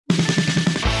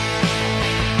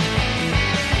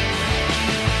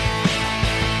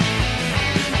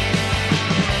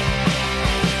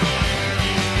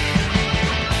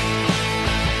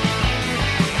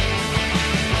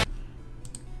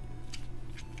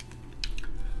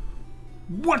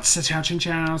What's the chow,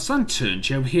 Chinchow?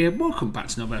 LanturnJoe here. Welcome back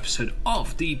to another episode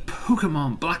of the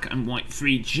Pokemon Black and White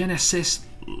 3 Genesis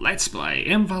Let's Play.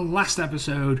 In the last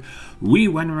episode, we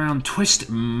went around Twist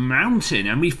Mountain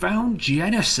and we found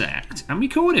Genesect and we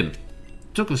caught him.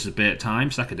 Took us a bit of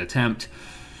time, second attempt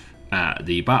at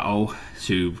the battle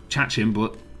to catch him,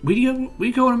 but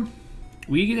we caught him.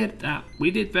 We did that.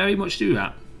 We did very much do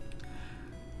that.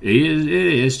 It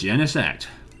is Genesect.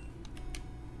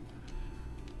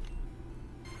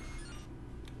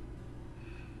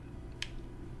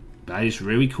 That is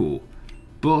really cool.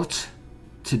 But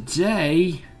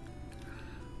today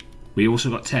we also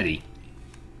got Teddy.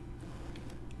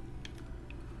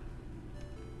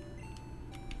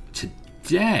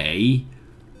 Today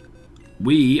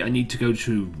we need to go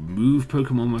to move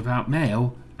Pokemon without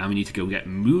mail, and we need to go get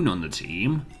Moon on the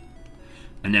team,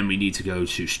 and then we need to go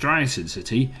to Striaton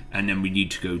City, and then we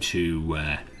need to go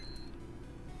to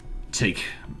take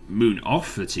Moon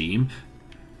off the team.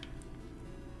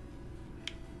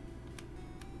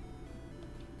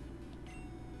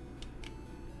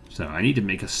 So I need to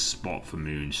make a spot for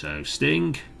Moon. So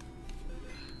Sting,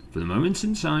 for the moment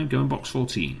in time, go in box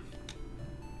 14.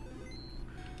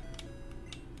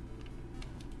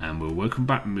 And we'll welcome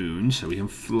back Moon so we can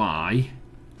fly.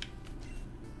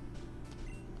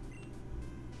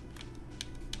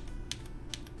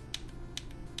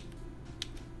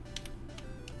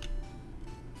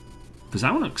 Because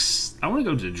I want to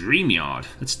go to the Dreamyard.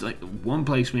 That's like the one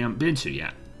place we haven't been to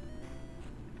yet.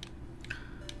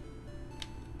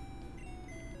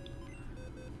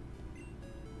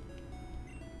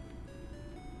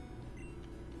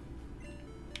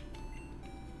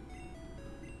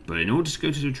 But in order to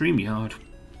go to the Dreamyard,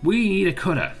 we need a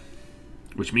cutter.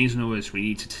 Which means, in other words, we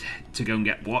need to go and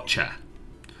get Watcher.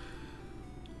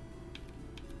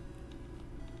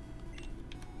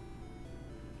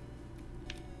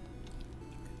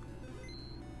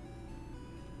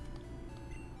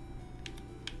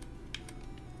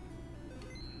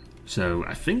 So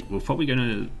I think we're probably going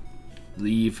to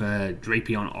leave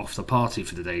Drapion off the party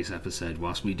for today's episode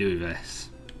whilst we do this.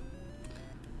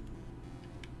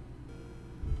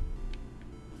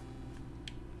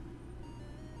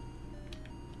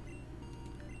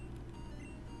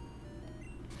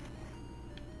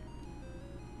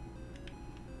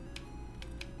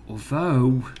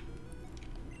 Although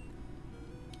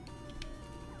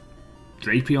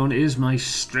Drapion is my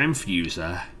strength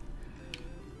user.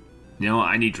 You know what?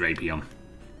 I need Drapion.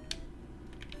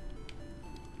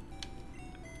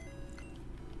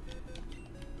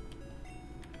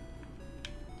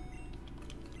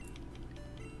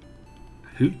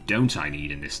 Who don't I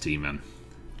need in this team, then?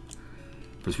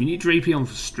 Because we need Drapion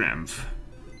for strength.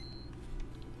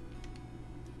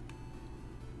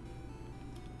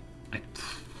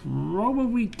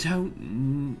 Probably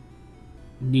don't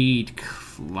need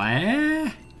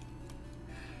Claire.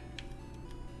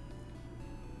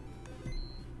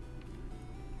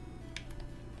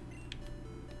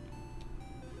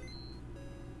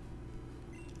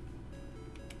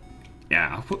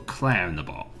 Yeah, I'll put Claire in the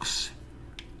box.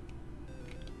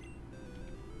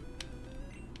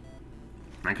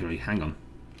 Actually, hang on.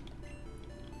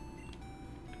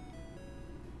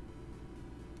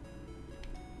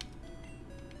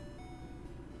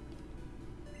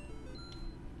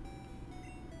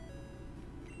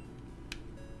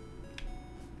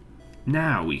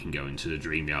 Now we can go into the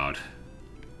Dreamyard.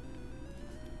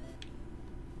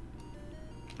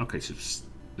 Okay, so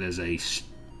there's a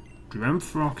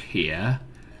Strength Rock here.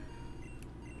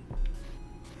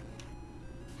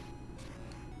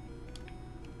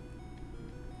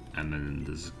 And then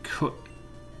there's a cut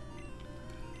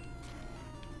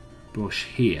bush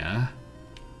here.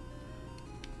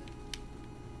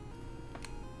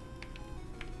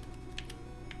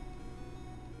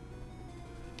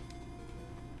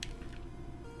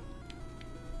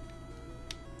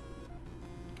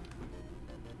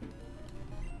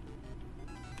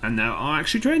 And now our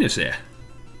actual trainers here.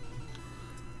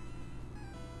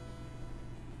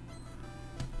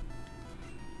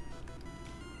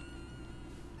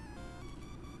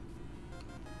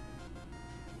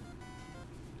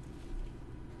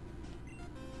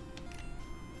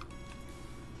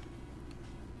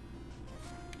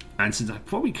 And since I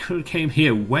probably could have came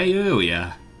here way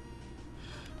earlier,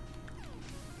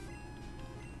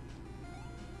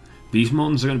 these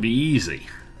mons are going to be easy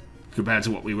compared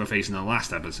to what we were facing in the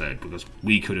last episode, because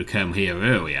we could have come here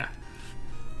earlier.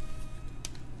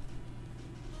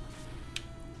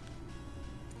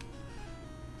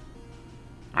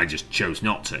 I just chose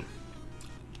not to.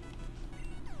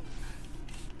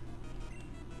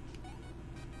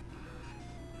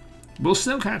 We'll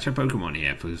still catch a Pokemon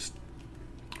here, because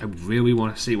I really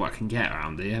want to see what I can get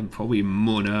around here. Probably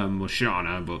Munna and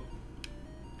Mushana, but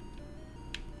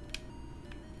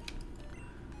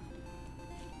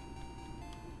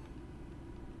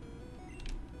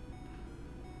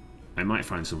I might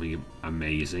find something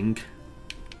amazing.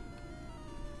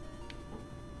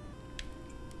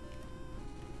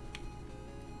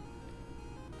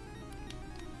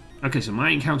 Okay, so my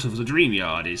encounter for the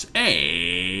Dreamyard is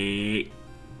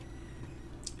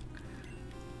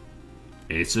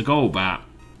it's a Golbat.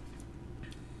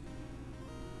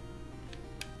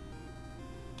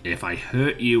 If I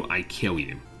hurt you, I kill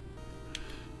you.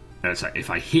 Sorry, if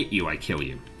I hit you, I kill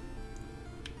you.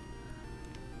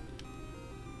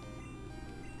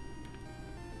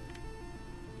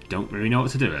 Don't really know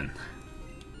what to do then.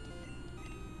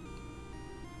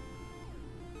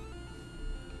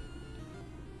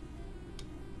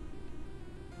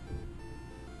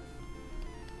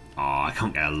 Oh, I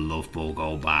can't get a Love Ball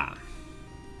Golbat.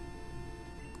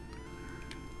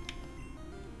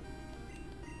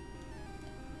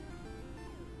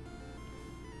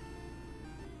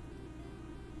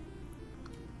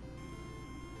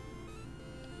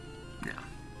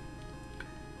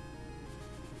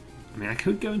 I mean, I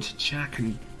could go into Jack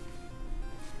and...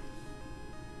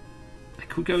 I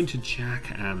could go into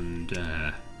Jack and...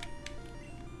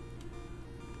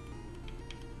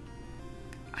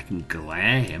 I can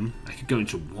glare him. I could go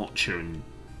into Watcher and...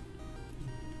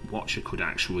 Watcher could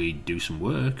actually do some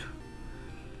work.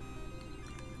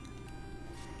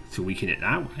 To weaken it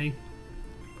that way.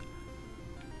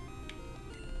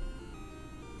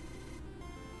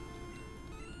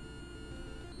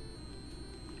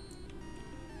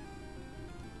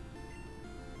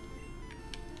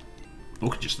 Or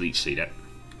could just Leech Seed it.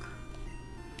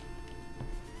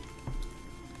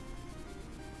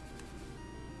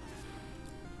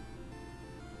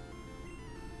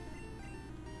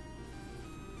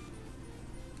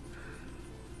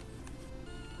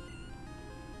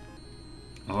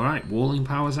 Alright, Walling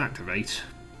Powers activate.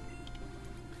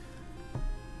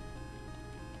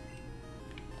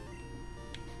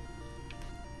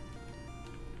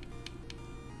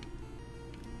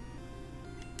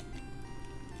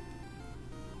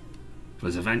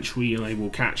 Because eventually I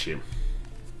will catch you.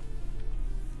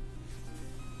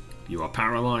 You are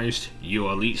paralysed, you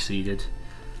are Leech Seeded.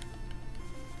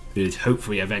 But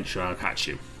hopefully eventually I'll catch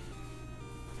you.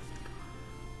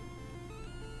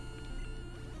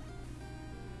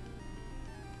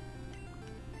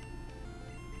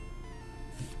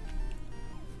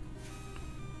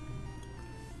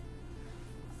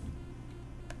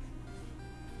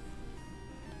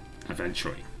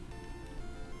 Eventually.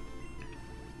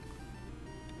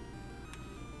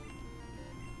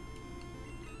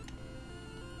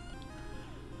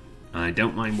 I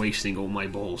don't mind wasting all my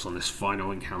balls on this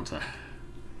final encounter.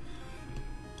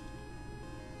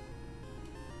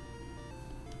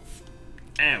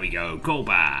 There we go,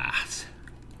 Golbat!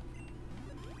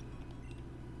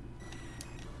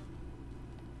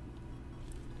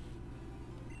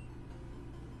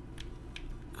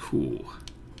 Cool.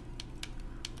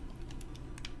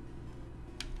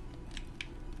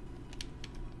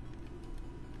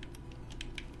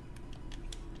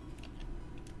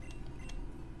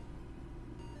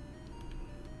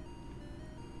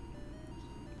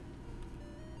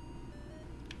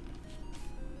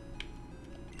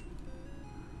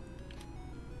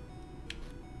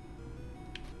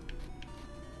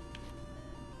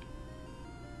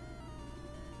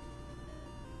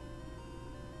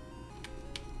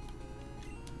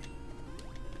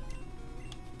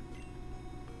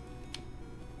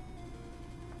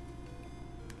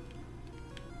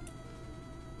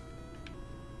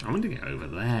 I want to get over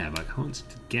there, but I can't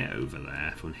get over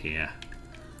there from here.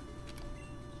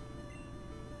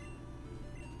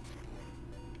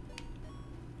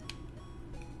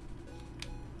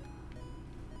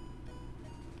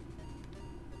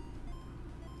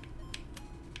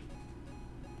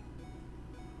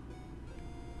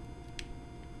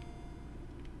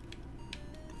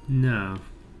 No,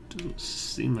 doesn't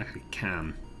seem like I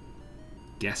can.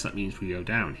 Guess that means we go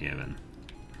down here then.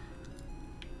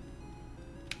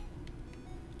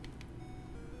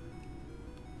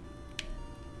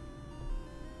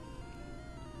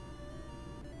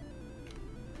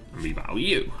 Rebattle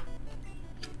you.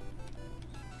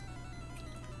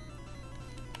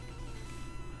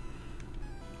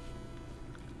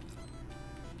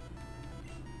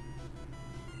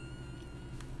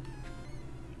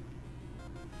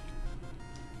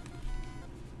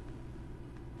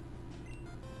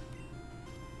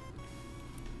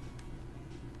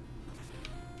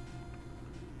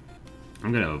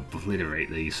 I'm gonna obliterate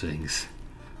these things.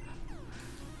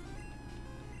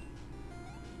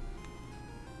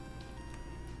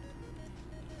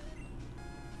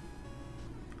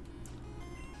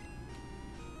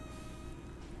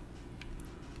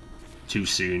 Too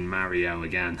soon, Mario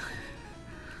again.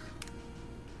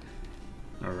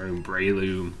 Our own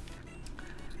Breloom.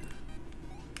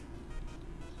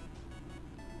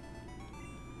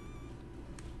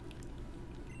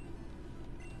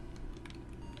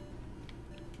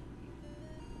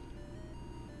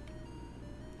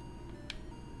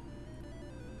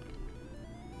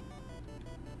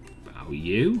 Bow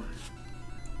you.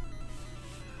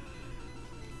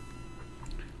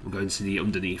 I'm going to the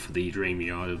underneath of the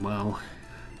Dreamyard as well.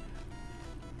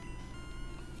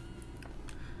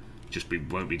 Just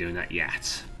won't be doing that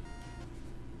yet.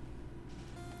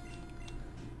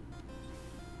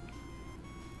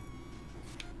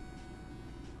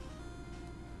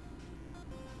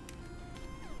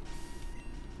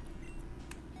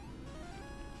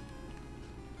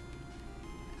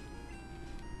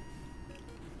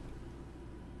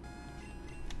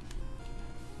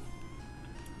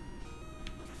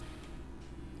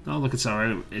 Oh look, it's our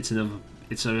own. It's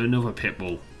another pit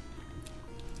bull,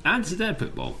 and it's a dead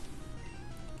pit bull.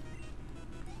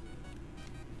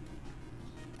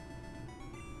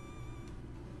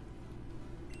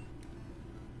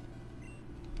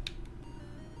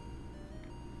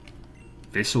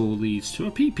 This all leads to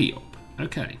a PP up.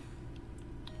 Okay.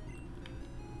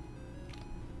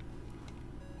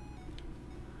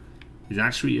 It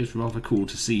actually is rather cool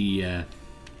to see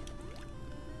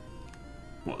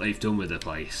what they've done with the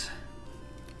place.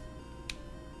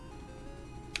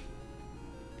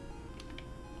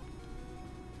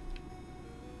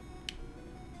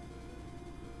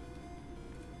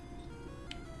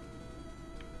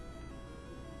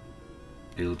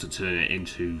 Able to turn it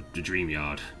into the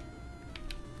Dreamyard.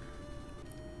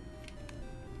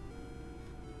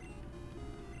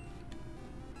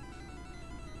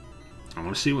 I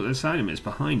want to see what this item is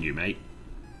behind you, mate.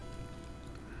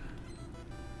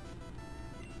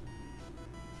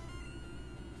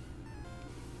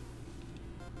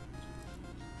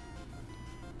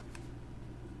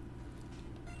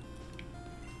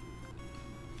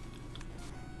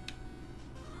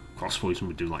 Cross poison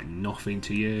would do like nothing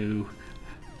to you.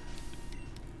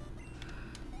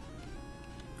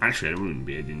 Actually, I wouldn't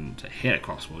be able to hit a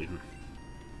cross poison.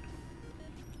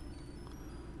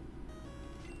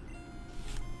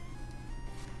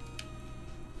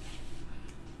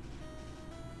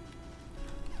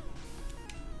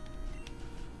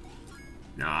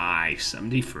 Nice,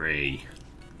 73.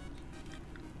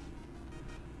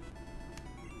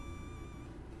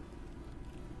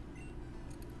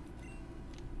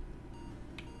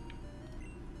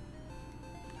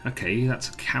 Okay, that's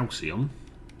a calcium.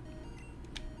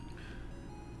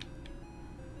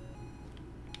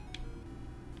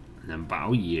 And then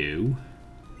battle you.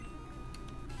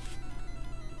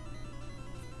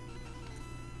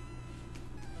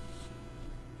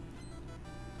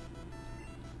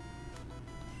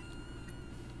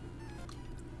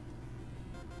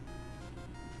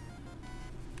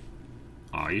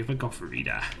 Oh, you have a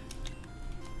Gothorita.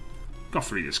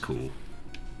 Gothorita's cool.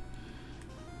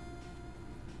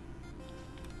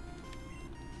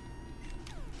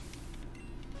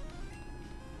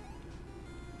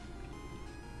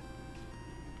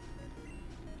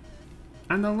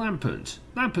 And the Lampert.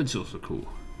 Lampert's also cool.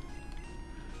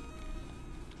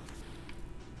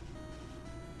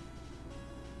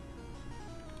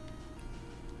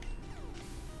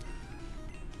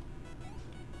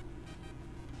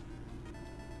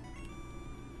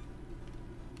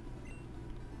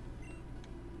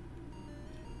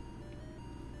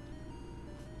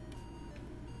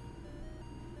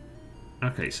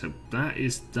 Okay, so that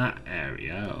is that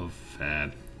area of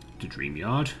the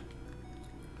Dreamyard.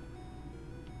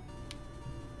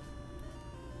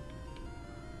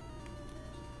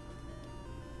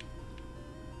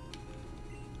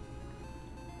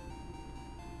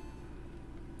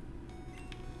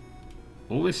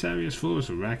 All this area is full of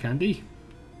rare candy.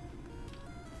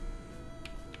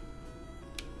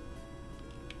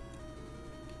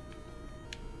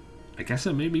 I guess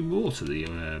there may be more to the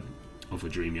other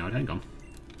Dreamyard. Hang on.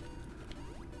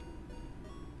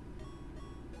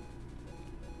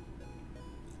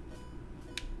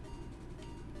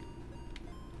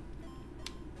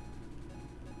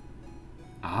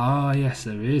 Ah, yes,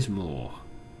 there is more.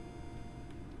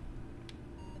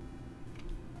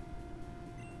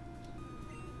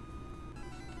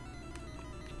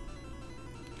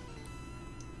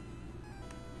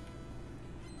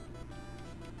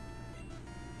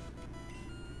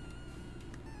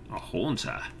 A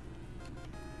Haunter.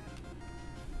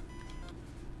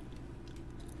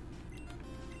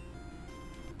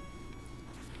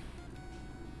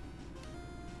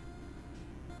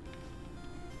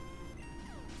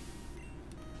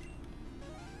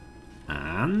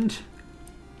 and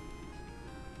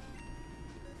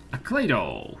a clay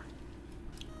doll.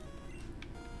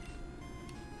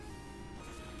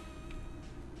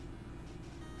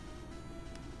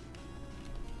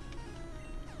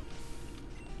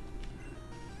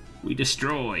 We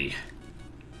destroy.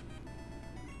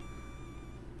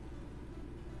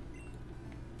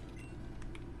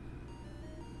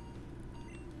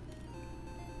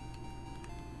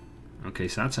 Okay,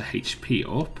 so that's a HP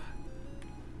up.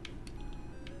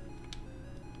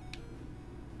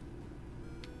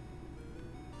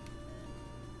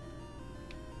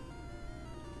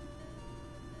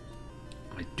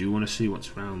 I do want to see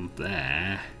what's around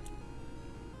there.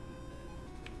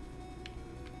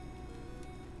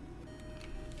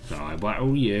 So I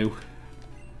battle you.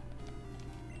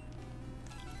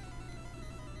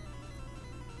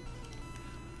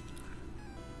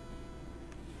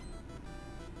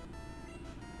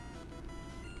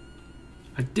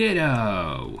 A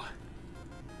ditto.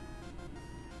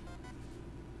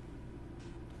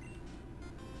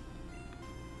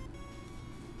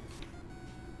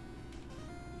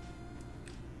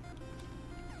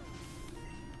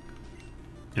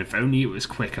 If only it was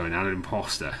quicker and had an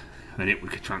imposter, then it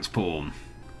would transform.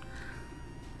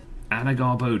 And a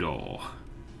Garbodor.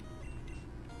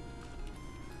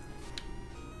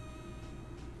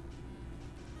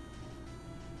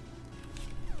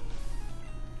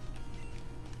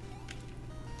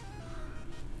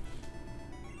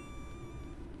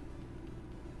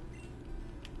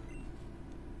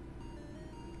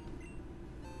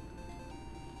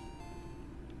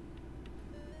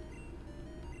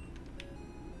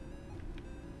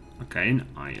 Okay, an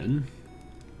iron.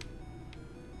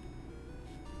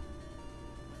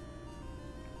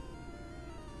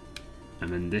 And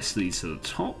then this leads to the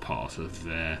top part of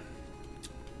the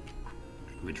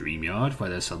Dreamyard, where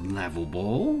there's a level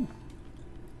ball.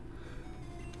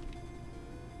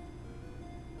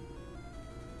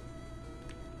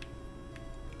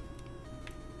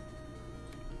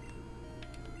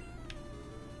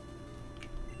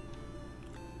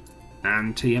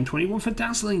 And TM21 for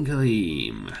Dazzling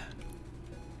Gleam.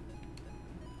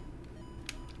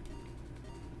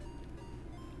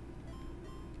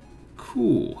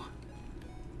 Cool.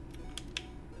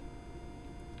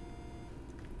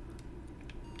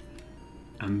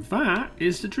 And that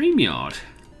is the Dreamyard.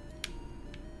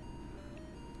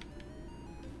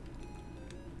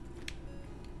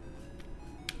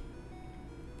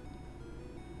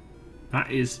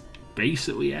 That is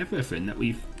basically everything that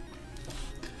we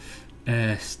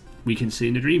can see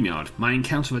in the Dreamyard. My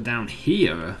encounter down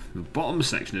here, the bottom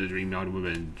section of the Dreamyard, with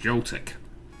a Joltik.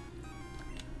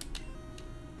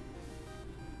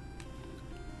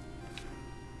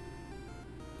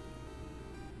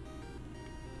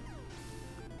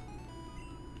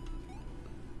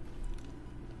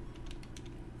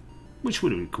 Which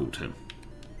would have been cool too.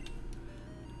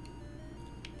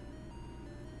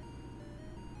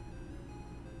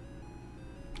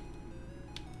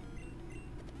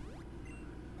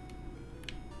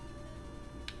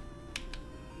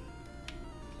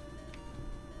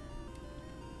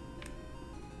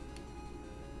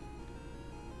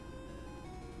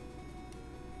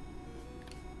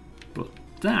 But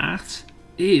that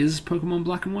is Pokemon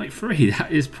Black and White 3.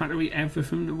 That is practically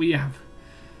everything that we have.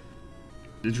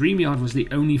 The Dreamyard was the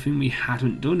only thing we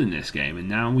hadn't done in this game, and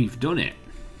now we've done it.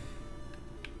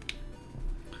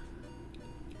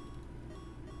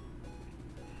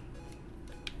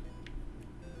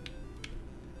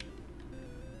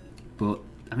 But,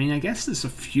 I mean, I guess there's a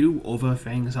few other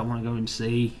things I want to go and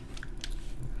see.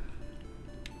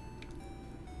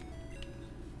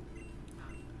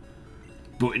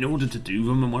 But in order to do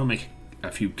them, I want to make a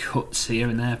few cuts here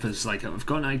and there, because, like, I've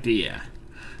got an idea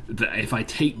that if I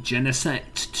take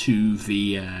Genesect to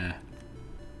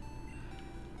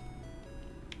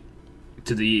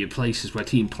the places where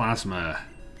Team Plasma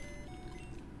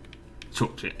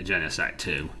took Genesect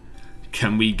to,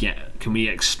 can we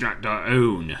extract our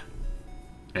own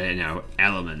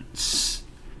elements?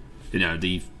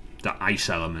 The ice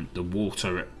element, the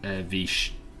water, the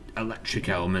electric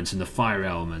element, and the fire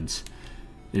element.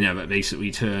 But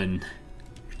basically turn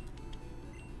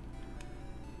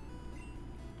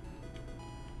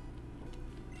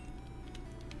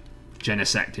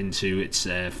Genesect into its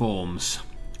forms.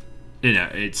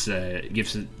 It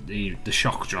gives the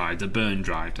shock drive, the burn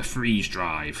drive, the freeze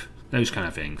drive, those kind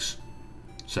of things.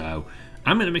 So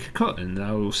I'm going to make a cut, and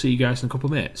I'll see you guys in a couple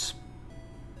of minutes.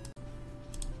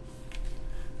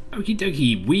 Okie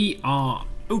dokie,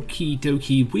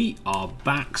 we are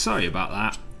back. Sorry about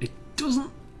that. It doesn't,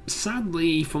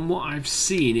 sadly, from what I've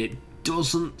seen, it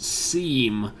doesn't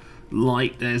seem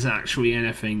like there's actually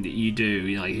anything that you do.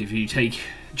 Like, if you take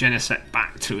Genesect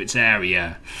back to its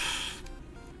area,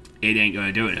 it ain't going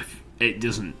to do it. It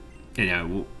doesn't, you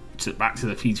know, back to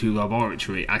the P2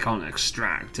 laboratory, I can't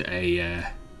extract an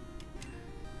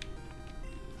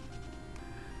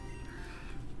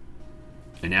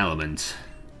element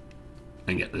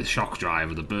and get the shock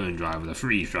drive or the burn drive or the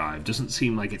freeze drive. Doesn't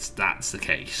seem like that's the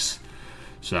case.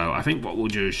 So I think what we'll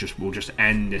do is we'll just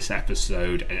end this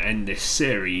episode and end this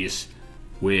series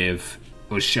with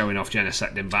us showing off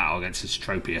Genesect in battle against this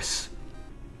Tropius.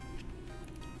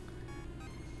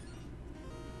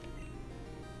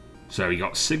 So we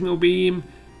got Signal Beam,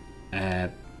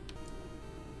 Butt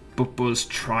Buzz,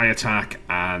 Tri Attack,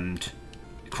 and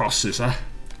Cross Scissor.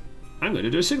 I'm going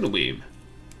to do a Signal Beam.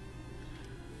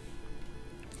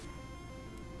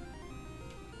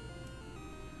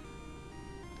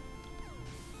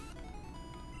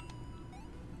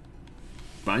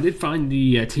 But I did find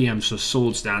the TMs for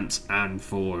Swords Dance and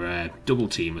for Double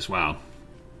Team as well.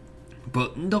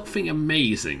 But nothing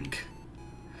amazing.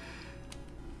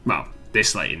 Well,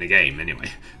 this late in the game anyway.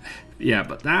 Yeah,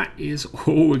 but that is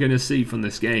all we're going to see from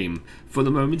this game. For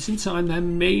the moment in time, there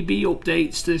may be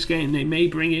updates to this game. They may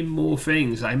bring in more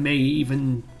things. I may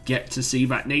even get to see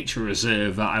that nature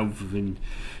reserve that I've been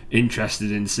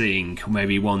interested in seeing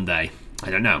maybe one day.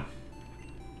 I don't know.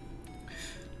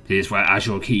 Here's where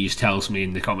Azure Keys tells me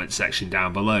in the comment section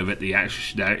down below that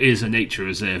there is a nature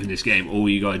reserve in this game. All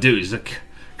you got to do is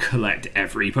collect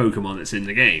every Pokemon that's in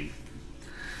the game.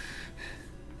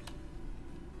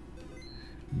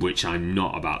 Which I'm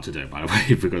not about to do, by the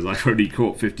way, because I've already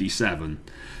caught 57.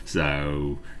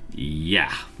 So,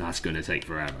 yeah, that's going to take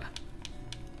forever.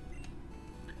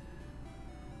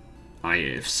 I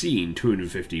have seen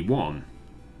 251.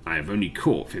 I have only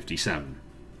caught 57.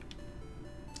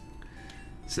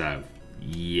 So,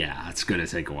 yeah, it's going to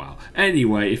take a while.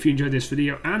 Anyway, if you enjoyed this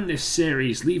video and this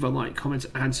series, leave a like, comment,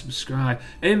 and subscribe.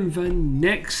 In the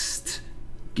next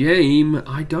game,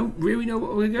 I don't really know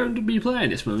what we're going to be playing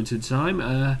at this moment in time.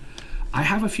 I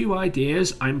have a few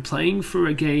ideas. I'm playing for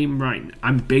a game right now.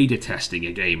 I'm beta testing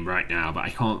a game right now, but I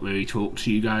can't really talk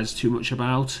to you guys too much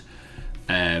about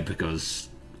because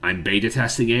I'm beta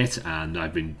testing it and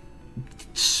I've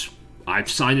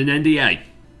signed an NDA.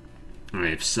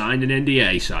 I've signed an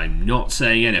NDA, so I'm not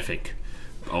saying anything.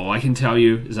 All I can tell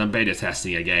you is I'm beta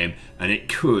testing a game, and it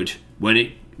could,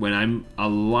 when I'm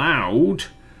allowed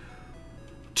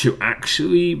to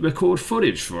actually record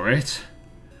footage for it,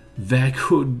 there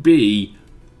could be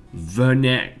the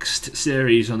next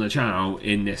series on the channel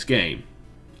in this game.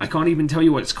 I can't even tell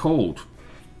you what it's called.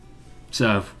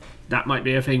 So that might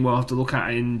be a thing we'll have to look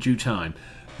at in due time.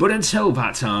 But until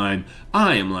that time,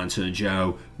 I am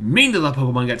LanturnJoe. Mean to let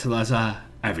Pokemon get to letter.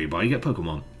 Everybody get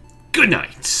Pokemon. Good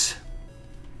night.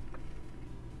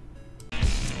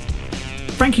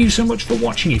 Thank you so much for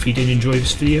watching. If you did enjoy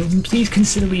this video, then please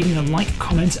consider leaving a like,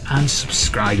 comment and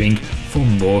subscribing for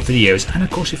more videos. And of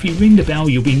course, if you ring the bell,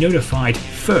 you'll be notified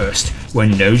first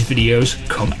when those videos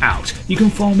come out. You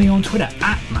can follow me on Twitter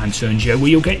 @LanturnJoe, where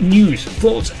you'll get news,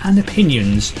 thoughts and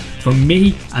opinions from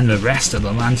me and the rest of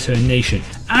the Lantern Nation.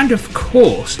 And of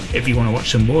course, if you want to watch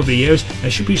some more videos,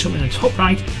 there should be some in the top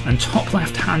right and top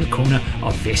left hand corner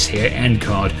of this here end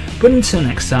card. But until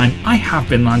next time, I have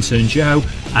been LanturnJoe,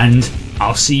 and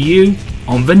I'll see you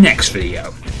on the next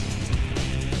video.